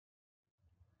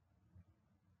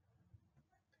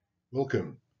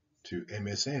Welcome to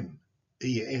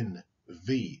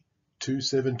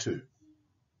MSMENV272.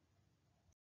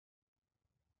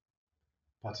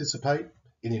 Participate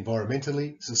in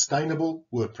environmentally sustainable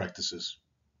work practices.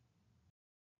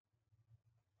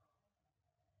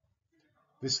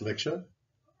 This lecture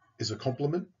is a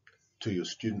complement to your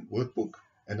student workbook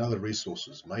and other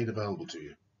resources made available to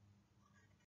you.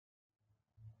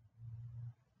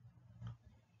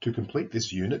 To complete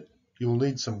this unit, you will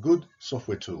need some good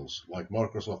software tools like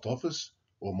Microsoft Office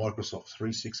or Microsoft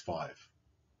 365.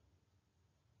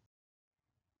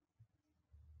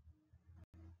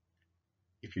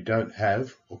 If you don't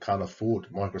have or can't afford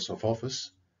Microsoft Office,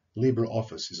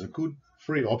 LibreOffice is a good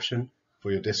free option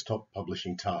for your desktop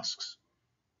publishing tasks.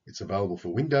 It's available for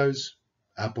Windows,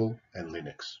 Apple, and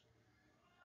Linux.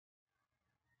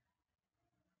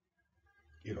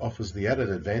 It offers the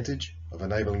added advantage of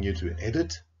enabling you to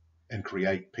edit and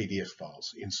create PDF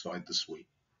files inside the suite.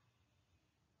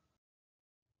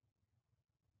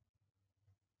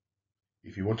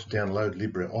 If you want to download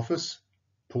LibreOffice,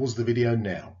 pause the video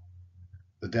now.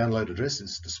 The download address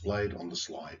is displayed on the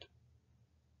slide.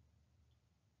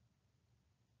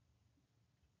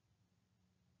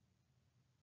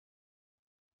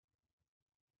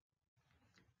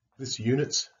 This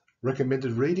unit's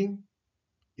recommended reading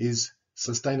is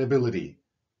Sustainability,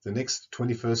 the Next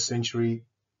 21st Century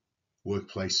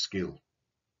Workplace Skill.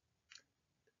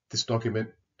 This document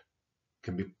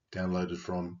can be downloaded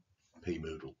from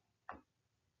pMoodle.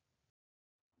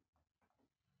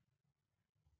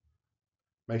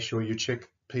 Make sure you check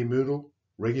pMoodle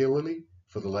regularly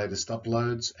for the latest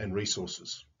uploads and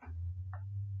resources.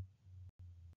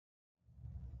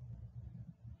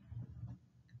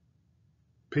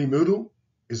 pMoodle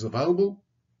is available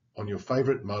on your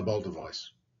favorite mobile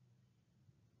device.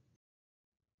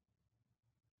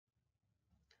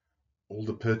 All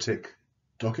the PERTEC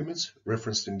documents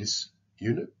referenced in this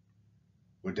unit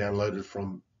were downloaded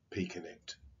from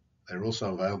pConnect. They're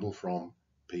also available from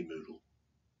pMoodle.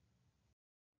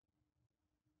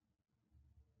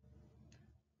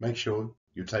 Make sure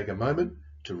you take a moment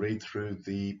to read through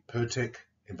the PERTEC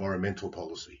environmental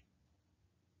policy.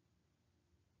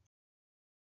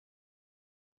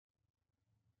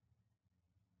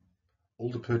 All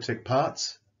the PERTEC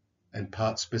parts and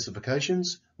part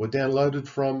specifications were downloaded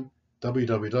from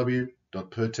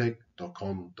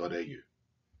www.pertec.com.au.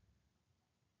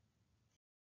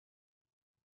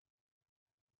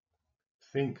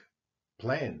 Think,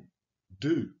 plan,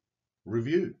 do,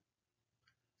 review.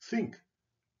 Think,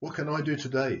 what can I do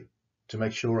today to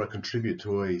make sure I contribute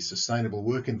to a sustainable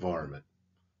work environment?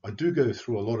 I do go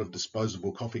through a lot of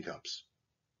disposable coffee cups.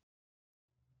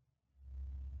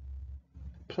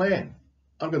 Plan,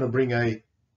 I'm going to bring a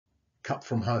cup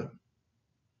from home.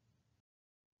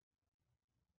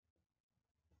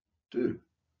 Do,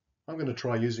 I'm going to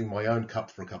try using my own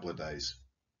cup for a couple of days.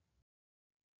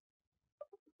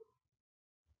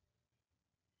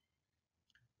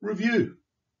 Review,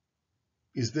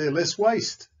 is there less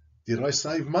waste? Did I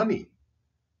save money?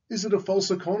 Is it a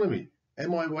false economy?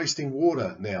 Am I wasting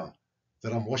water now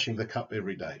that I'm washing the cup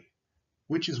every day?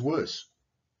 Which is worse?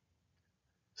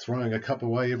 Throwing a cup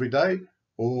away every day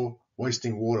or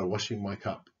wasting water washing my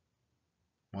cup?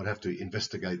 Might have to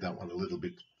investigate that one a little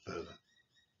bit further.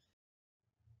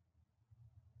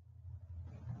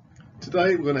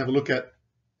 Today we're going to have a look at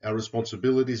our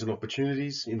responsibilities and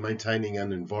opportunities in maintaining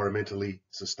an environmentally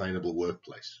sustainable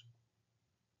workplace.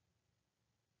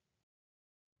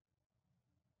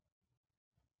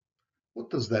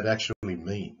 What does that actually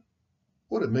mean?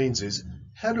 What it means is,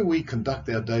 how do we conduct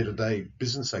our day-to-day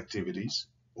business activities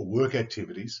or work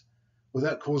activities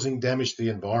without causing damage to the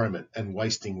environment and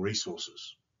wasting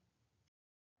resources?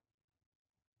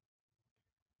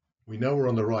 We know we're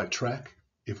on the right track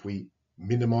if we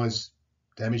minimize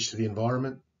damage to the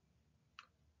environment,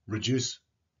 reduce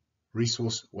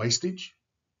resource wastage,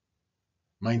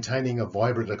 maintaining a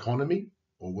vibrant economy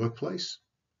or workplace,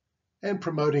 and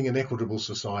promoting an equitable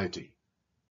society.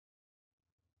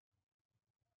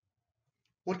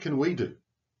 What can we do?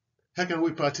 How can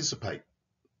we participate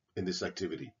in this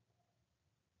activity?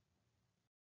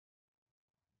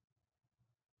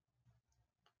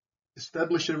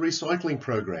 Establish a recycling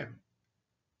program.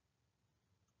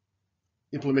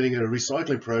 Implementing a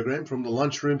recycling program from the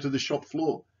lunchroom to the shop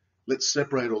floor. Let's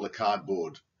separate all the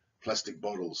cardboard, plastic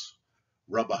bottles,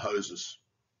 rubber hoses,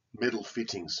 metal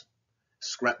fittings,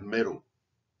 scrap metal.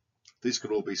 These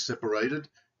can all be separated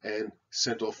and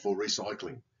sent off for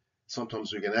recycling.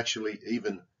 Sometimes we can actually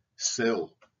even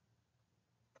sell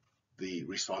the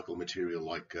recycled material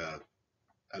like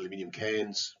aluminium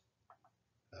cans,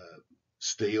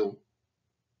 steel,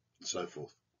 and so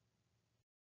forth.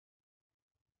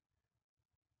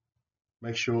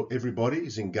 Make sure everybody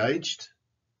is engaged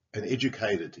and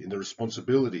educated in the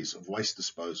responsibilities of waste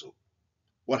disposal.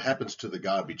 What happens to the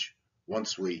garbage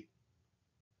once we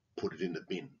put it in the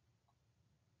bin?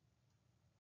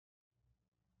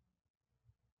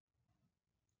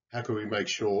 How can we make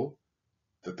sure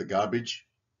that the garbage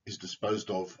is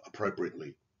disposed of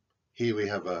appropriately? Here we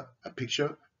have a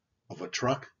picture of a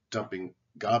truck dumping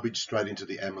garbage straight into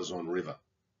the Amazon River.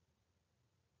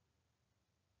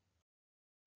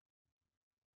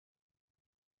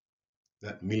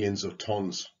 That millions of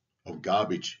tons of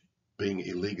garbage being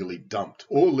illegally dumped,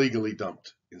 or legally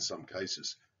dumped in some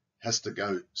cases, has to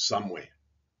go somewhere.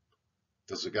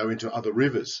 Does it go into other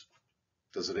rivers?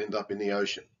 Does it end up in the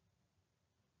ocean?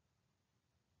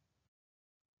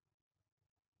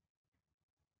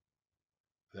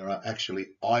 There are actually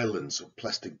islands of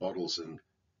plastic bottles and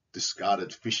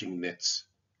discarded fishing nets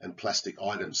and plastic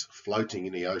items floating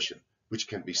in the ocean, which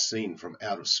can be seen from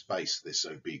out of space. They're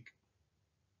so big.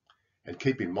 And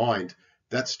keep in mind,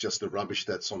 that's just the rubbish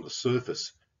that's on the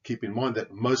surface. Keep in mind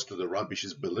that most of the rubbish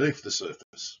is beneath the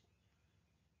surface.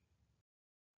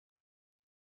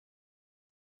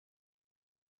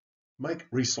 Make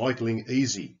recycling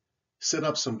easy. Set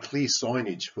up some clear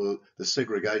signage for the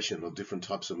segregation of different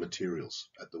types of materials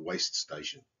at the waste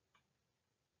station.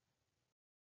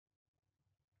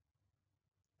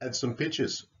 Add some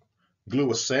pictures. Glue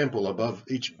a sample above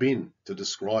each bin to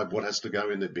describe what has to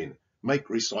go in the bin. Make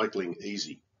recycling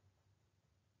easy.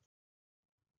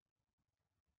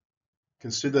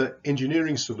 Consider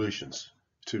engineering solutions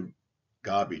to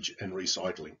garbage and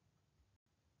recycling.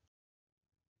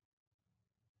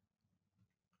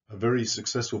 A very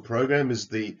successful program is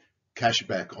the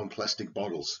cashback on plastic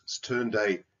bottles. It's turned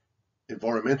an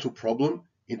environmental problem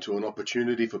into an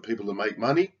opportunity for people to make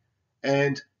money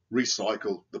and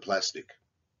recycle the plastic.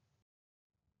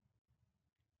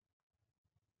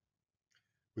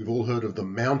 We've all heard of the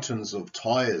mountains of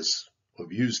tires,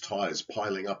 of used tires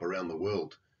piling up around the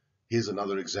world. Here's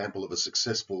another example of a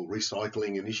successful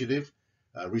recycling initiative,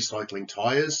 recycling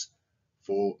tires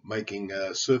for making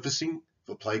surfacing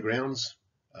for playgrounds,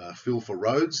 fill for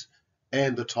roads,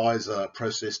 and the tires are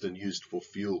processed and used for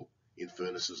fuel in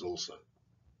furnaces also.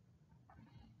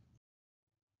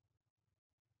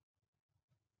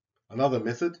 Another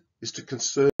method is to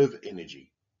conserve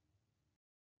energy.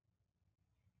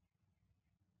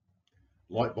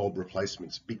 Light bulb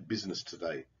replacements, big business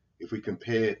today. If we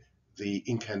compare the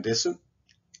incandescent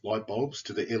light bulbs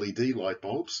to the LED light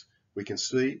bulbs, we can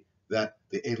see that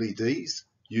the LEDs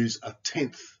use a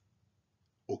tenth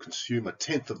or consume a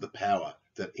tenth of the power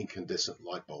that incandescent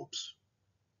light bulbs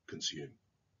consume.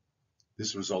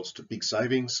 This results to big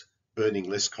savings, burning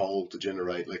less coal to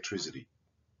generate electricity.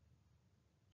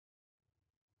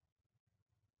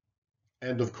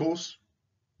 And of course,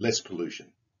 less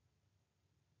pollution.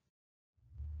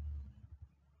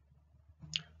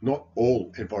 Not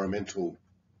all environmental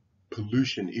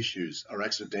pollution issues are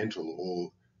accidental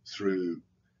or through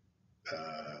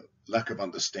lack of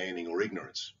understanding or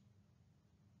ignorance.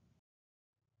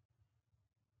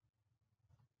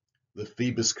 The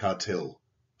Phoebus cartel,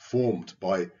 formed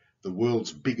by the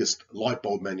world's biggest light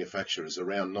bulb manufacturers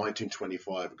around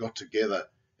 1925, got together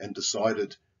and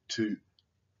decided to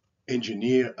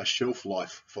engineer a shelf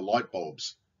life for light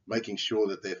bulbs, making sure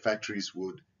that their factories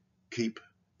would keep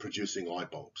producing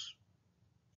light bulbs.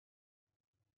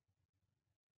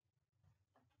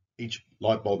 Each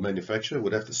light bulb manufacturer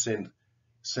would have to send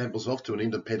samples off to an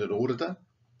independent auditor,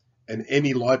 and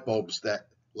any light bulbs that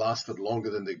lasted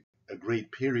longer than the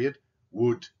agreed period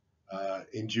would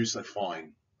induce a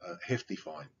fine, a hefty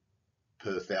fine,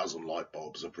 per 1,000 light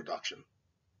bulbs of production.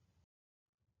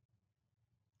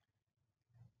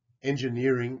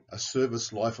 Engineering a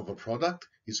service life of a product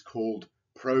is called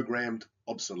programmed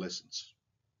obsolescence.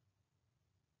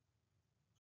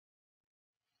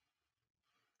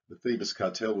 The Phoebus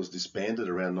cartel was disbanded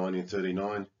around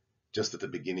 1939, just at the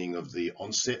beginning of the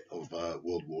onset of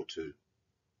World War II.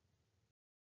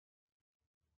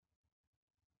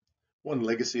 One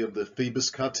legacy of the Phoebus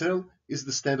cartel is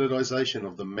the standardization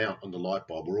of the mount on the light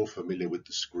bulb. We're all familiar with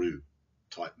the screw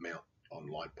type mount on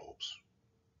light bulbs.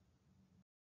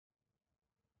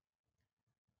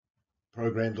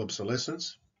 Programmed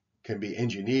obsolescence can be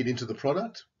engineered into the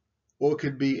product, or it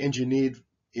could be engineered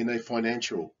in a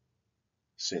financial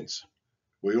sense.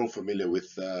 We're all familiar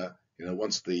with,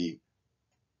 once the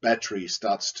battery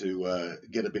starts to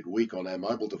get a bit weak on our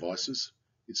mobile devices,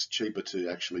 it's cheaper to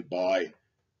actually buy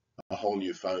a whole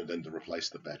new phone than to replace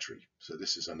the battery. So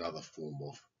this is another form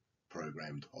of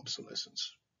programmed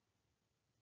obsolescence.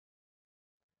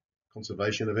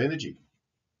 Conservation of energy.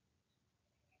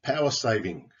 Power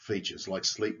saving features like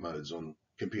sleep modes on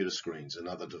computer screens and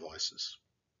other devices.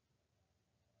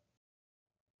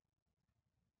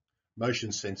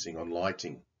 Motion sensing on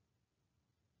lighting.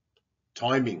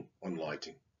 Timing on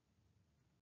lighting.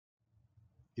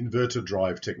 Inverter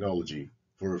drive technology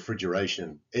for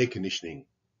refrigeration, air conditioning,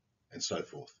 and so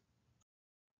forth.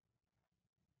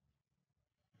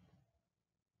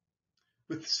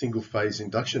 With single-phase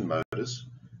induction motors,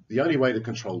 the only way to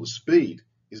control the speed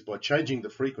is by changing the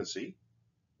frequency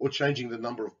or changing the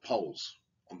number of poles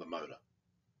on the motor.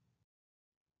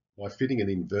 By fitting an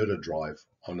inverter drive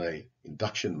on an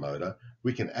induction motor,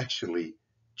 we can actually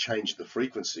change the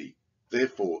frequency,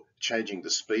 therefore changing the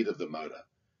speed of the motor.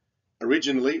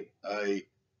 Originally, a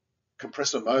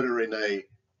compressor motor in an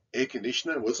air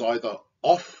conditioner was either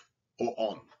off or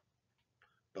on.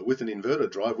 But with an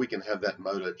inverter drive, we can have that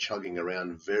motor chugging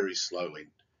around very slowly,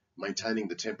 maintaining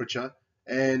the temperature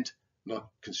and not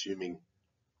consuming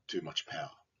too much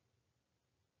power.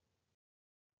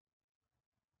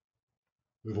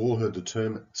 We've all heard the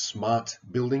term smart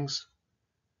buildings.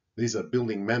 These are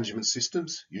building management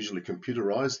systems, usually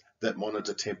computerized, that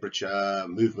monitor temperature,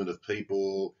 movement of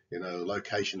people,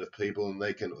 location of people, and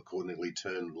they can accordingly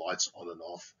turn lights on and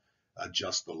off,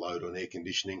 adjust the load on air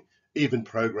conditioning, even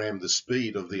program the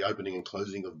speed of the opening and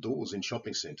closing of doors in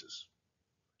shopping centres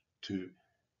to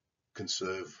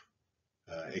conserve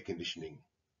air conditioning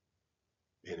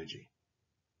energy.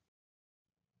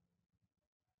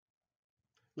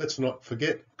 Let's not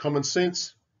forget common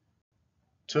sense.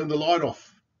 Turn the light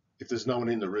off if there's no one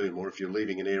in the room or if you're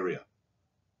leaving an area.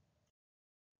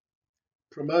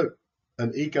 Promote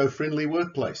an eco-friendly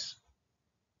workplace.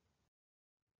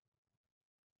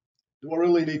 Do I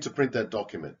really need to print that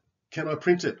document? Can I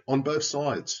print it on both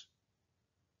sides?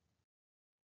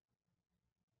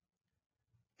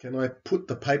 Can I put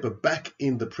the paper back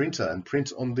in the printer and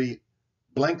print on the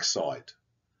blank side?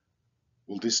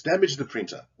 Will this damage the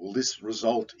printer? Will this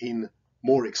result in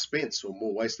more expense or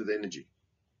more wasted energy?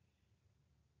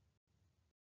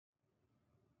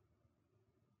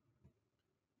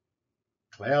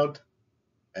 Cloud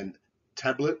and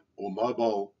tablet or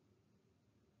mobile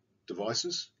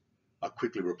devices are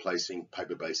quickly replacing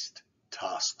paper-based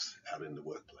tasks out in the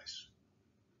workplace.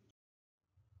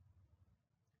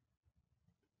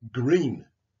 Green,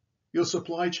 your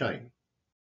supply chain.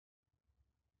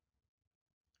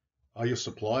 Are your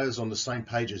suppliers on the same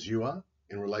page as you are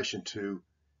in relation to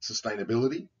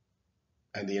sustainability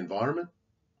and the environment?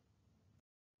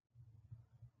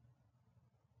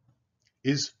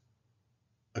 Is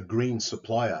a green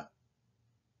supplier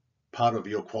part of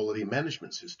your quality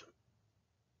management system?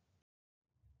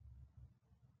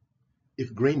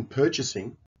 If green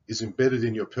purchasing is embedded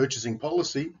in your purchasing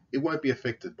policy, it won't be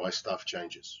affected by staff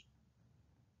changes.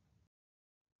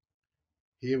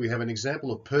 Here we have an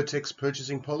example of Pertec's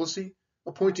purchasing policy,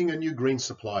 appointing a new green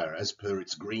supplier as per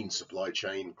its green supply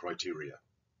chain criteria.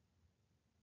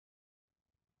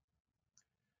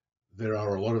 There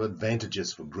are a lot of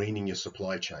advantages for greening your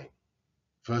supply chain.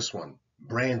 First one,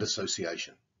 brand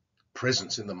association,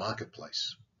 presence in the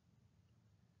marketplace.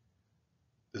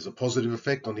 There's a positive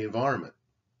effect on the environment.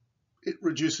 It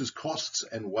reduces costs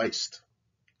and waste,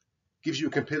 gives you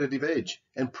a competitive edge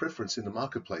and preference in the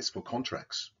marketplace for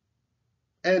contracts,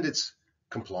 and it's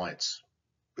compliance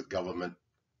with government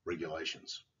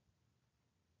regulations.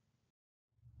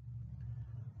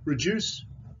 Reduce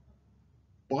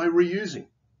by reusing.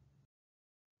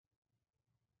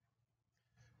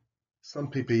 Some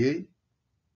PPE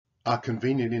are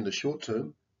convenient in the short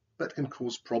term, but can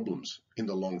cause problems in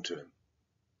the long term.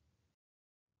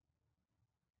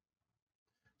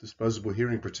 Disposable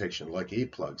hearing protection, like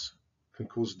earplugs, can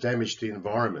cause damage to the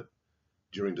environment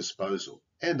during disposal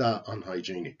and are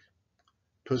unhygienic.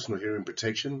 Personal hearing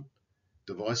protection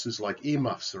devices like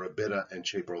earmuffs are a better and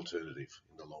cheaper alternative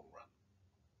in the long run.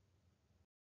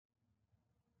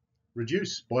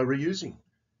 Reduce by reusing.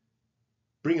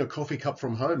 Bring a coffee cup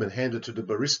from home and hand it to the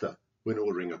barista when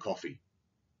ordering a coffee.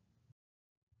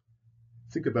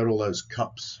 Think about all those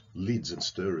cups, lids and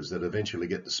stirrers that eventually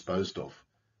get disposed of.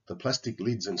 The plastic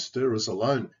lids and stirrers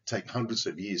alone take hundreds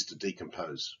of years to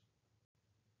decompose.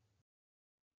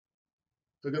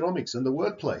 Ergonomics in the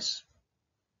workplace.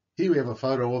 Here we have a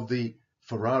photo of the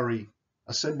Ferrari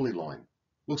assembly line.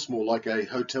 Looks more like a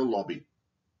hotel lobby.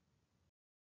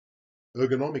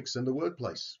 Ergonomics in the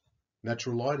workplace.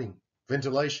 Natural lighting,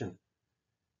 ventilation,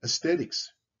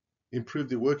 aesthetics. Improve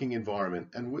the working environment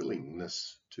and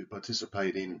willingness to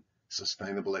participate in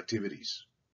sustainable activities.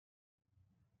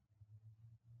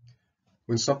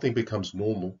 When something becomes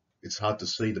normal, it's hard to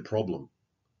see the problem.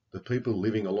 The people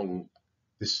living along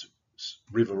this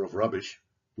river of rubbish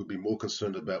would be more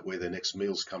concerned about where their next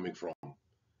meal's coming from.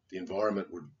 The environment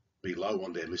would be low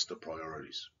on their list of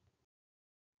priorities.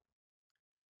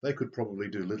 They could probably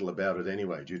do little about it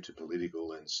anyway due to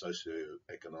political and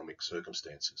socio-economic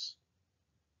circumstances.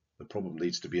 The problem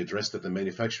needs to be addressed at the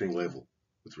manufacturing level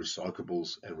with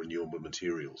recyclables and renewable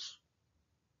materials.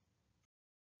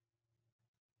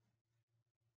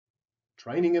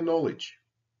 Training and knowledge.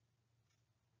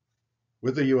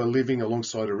 Whether you are living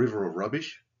alongside a river of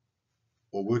rubbish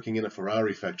or working in a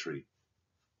Ferrari factory,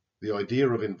 the idea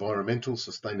of environmental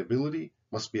sustainability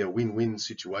must be a win-win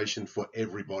situation for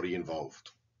everybody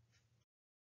involved.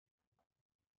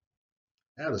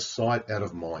 Out of sight, out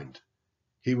of mind.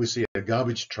 Here we see a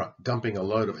garbage truck dumping a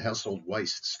load of household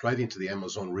waste straight into the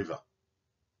Amazon River.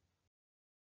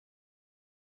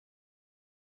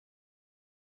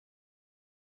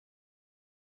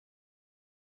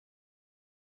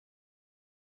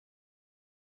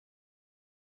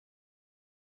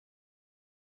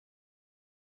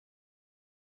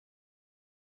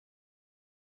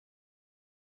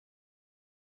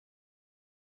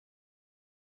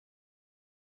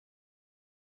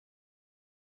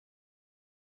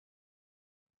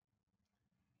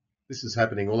 This is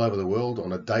happening all over the world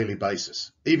on a daily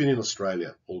basis, even in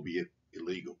Australia, albeit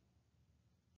illegal.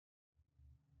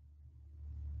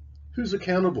 Who's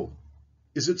accountable?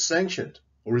 Is it sanctioned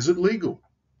or is it legal?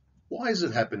 Why is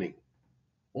it happening?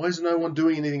 Why is no one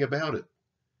doing anything about it?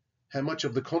 How much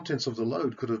of the contents of the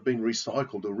load could have been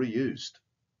recycled or reused?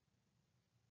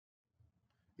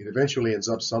 It eventually ends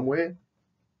up somewhere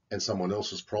and someone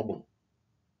else's problem,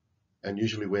 and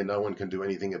usually where no one can do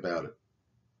anything about it.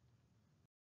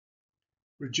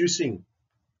 Reducing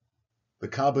the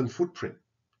carbon footprint.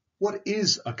 What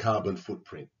is a carbon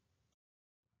footprint?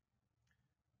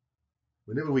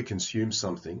 Whenever we consume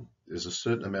something, there's a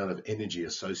certain amount of energy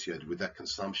associated with that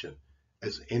consumption,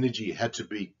 as energy had to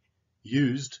be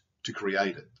used to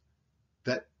create it.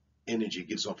 That energy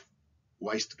gives off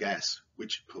waste gas,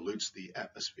 which pollutes the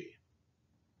atmosphere.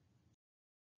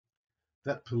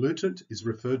 That pollutant is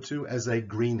referred to as a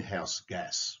greenhouse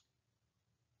gas.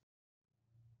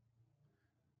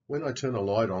 When I turn a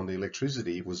light on, the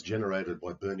electricity was generated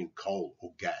by burning coal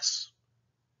or gas.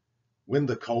 When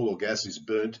the coal or gas is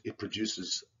burnt, it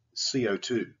produces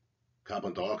CO2,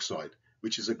 carbon dioxide,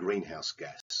 which is a greenhouse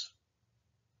gas.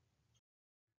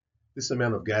 This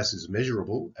amount of gas is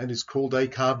measurable and is called a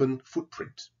carbon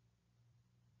footprint.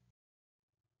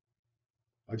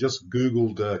 I just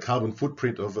Googled carbon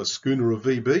footprint of a schooner of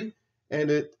VB, and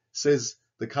it says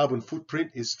the carbon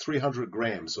footprint is 300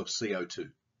 grams of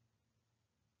CO2.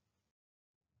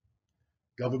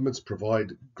 Governments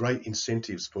provide great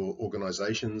incentives for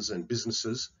organisations and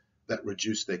businesses that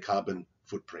reduce their carbon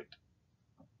footprint.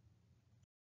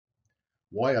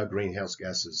 Why are greenhouse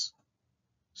gases,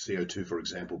 CO2 for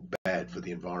example, bad for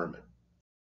the environment?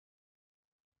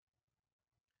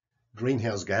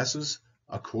 Greenhouse gases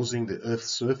are causing the Earth's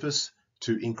surface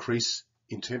to increase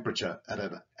in temperature at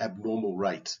an abnormal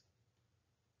rate.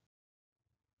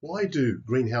 Why do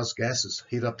greenhouse gases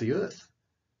heat up the Earth?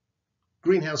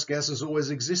 Greenhouse gases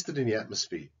always existed in the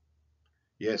atmosphere.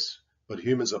 Yes, but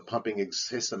humans are pumping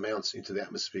excess amounts into the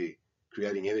atmosphere,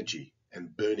 creating energy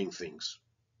and burning things.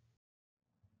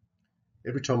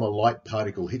 Every time a light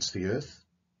particle hits the Earth,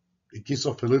 it gives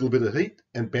off a little bit of heat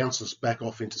and bounces back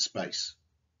off into space.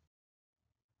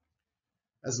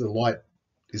 As the light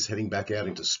is heading back out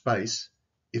into space,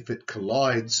 if it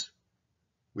collides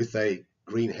with a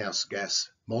greenhouse gas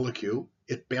molecule,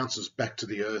 it bounces back to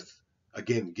the Earth,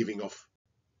 again giving off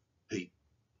heat.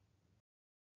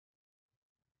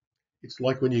 It's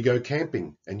like when you go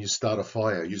camping and you start a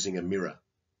fire using a mirror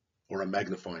or a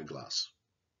magnifying glass.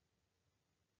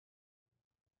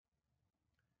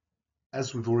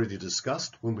 As we've already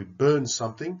discussed, when we burn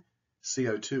something,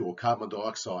 CO2 or carbon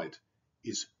dioxide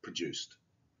is produced.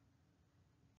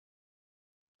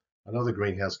 Another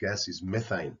greenhouse gas is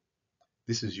methane.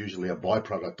 This is usually a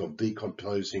byproduct of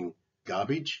decomposing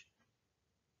garbage,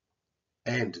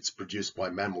 and it's produced by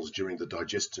mammals during the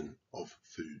digestion of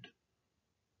food.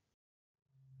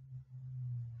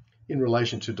 In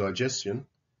relation to digestion,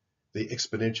 the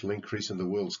exponential increase in the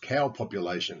world's cow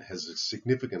population has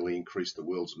significantly increased the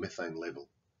world's methane level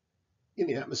in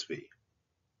the atmosphere.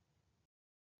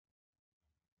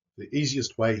 The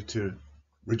easiest way to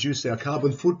reduce our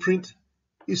carbon footprint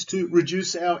is to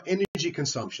reduce our energy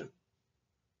consumption.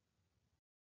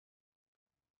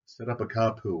 Set up a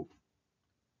carpool,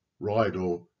 ride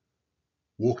or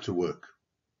walk to work,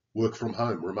 work from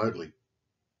home remotely,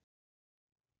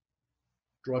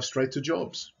 drive straight to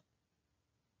jobs,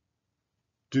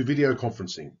 do video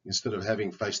conferencing instead of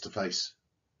having face-to-face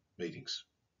meetings.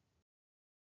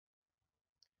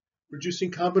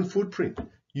 Reducing carbon footprint.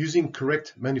 Using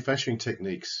correct manufacturing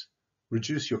techniques,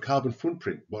 reduce your carbon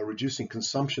footprint by reducing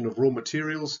consumption of raw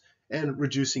materials and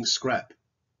reducing scrap.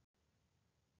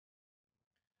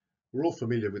 We're all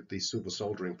familiar with the silver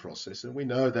soldering process, and we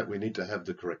know that we need to have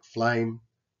the correct flame,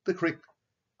 the correct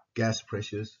gas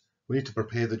pressures, we need to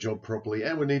prepare the job properly,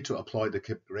 and we need to apply the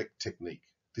correct technique.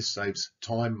 This saves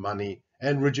time, money,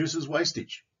 and reduces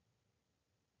wastage.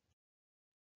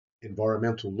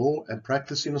 Environmental law and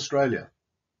practice in Australia.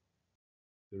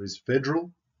 There is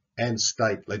federal and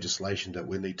state legislation that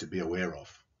we need to be aware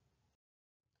of.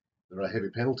 There are heavy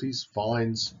penalties,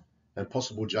 fines, and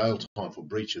possible jail time for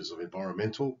breaches of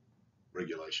environmental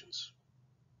regulations.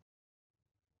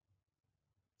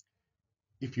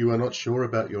 If you are not sure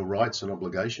about your rights and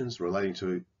obligations relating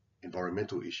to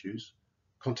environmental issues,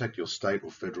 contact your state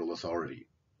or federal authority.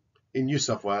 In New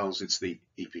South Wales, it's the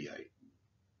EPA.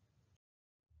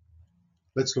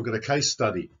 Let's look at a case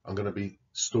study. I'm going to be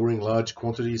storing large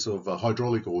quantities of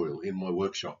hydraulic oil in my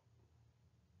workshop.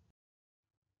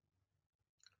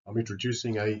 I'm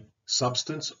introducing a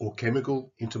substance or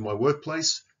chemical into my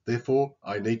workplace. Therefore,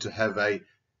 I need to have a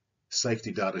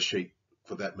safety data sheet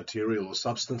for that material or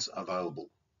substance available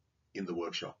in the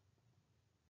workshop.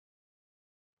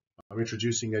 I'm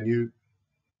introducing a new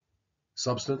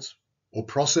substance or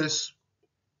process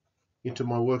into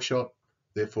my workshop.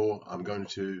 Therefore, I'm going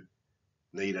to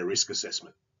need a risk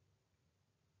assessment.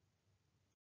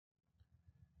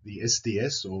 The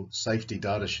SDS or safety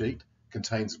data sheet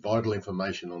contains vital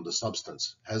information on the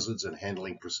substance, hazards and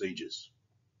handling procedures.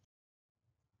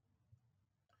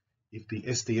 If the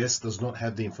SDS does not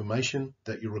have the information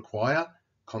that you require,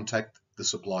 contact the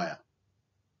supplier.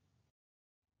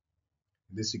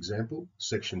 In this example,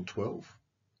 section 12,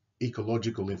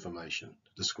 ecological information,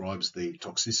 describes the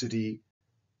toxicity,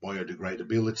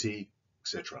 biodegradability,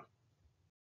 etc.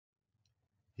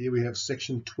 Here we have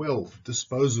section 12,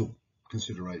 disposal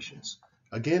considerations.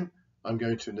 Again, I'm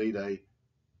going to need a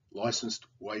licensed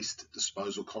waste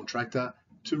disposal contractor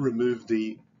to remove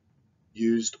the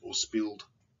used or spilled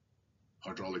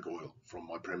hydraulic oil from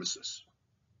my premises.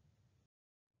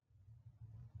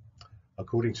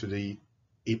 According to the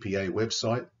EPA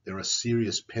website, there are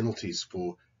serious penalties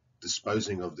for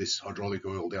disposing of this hydraulic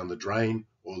oil down the drain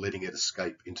or letting it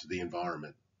escape into the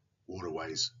environment,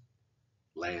 waterways,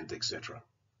 land, etc.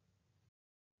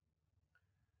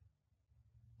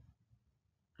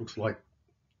 Looks like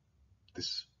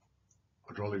this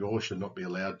hydraulic oil should not be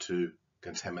allowed to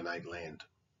contaminate land.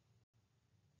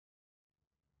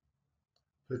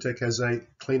 Pertec has a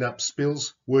cleanup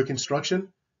spills work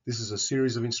instruction. This is a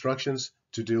series of instructions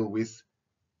to deal with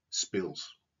spills.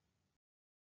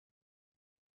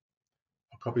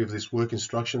 A copy of this work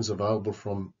instruction is available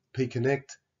from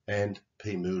pConnect and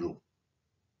pMoodle.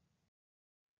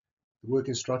 The work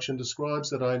instruction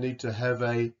describes that I need to have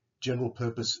a general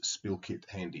purpose spill kit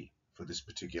handy for this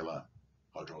particular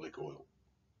hydraulic oil.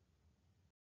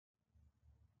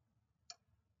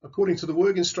 According to the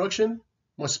work instruction,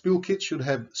 my spill kit should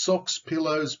have socks,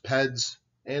 pillows, pads,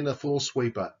 and a floor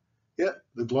sweeper. Yeah,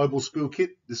 the global spill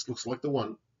kit, this looks like the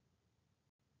one.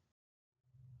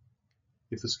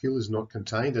 If the spill is not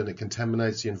contained and it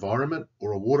contaminates the environment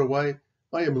or a waterway,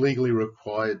 I am legally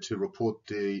required to report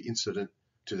the incident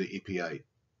to the EPA.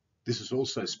 This is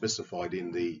also specified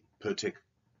in the Pertec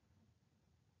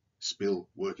spill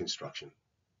work instruction.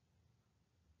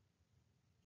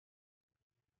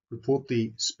 Report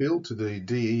the spill to the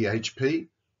DEHP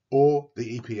or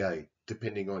the EPA,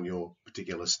 depending on your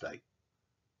particular state.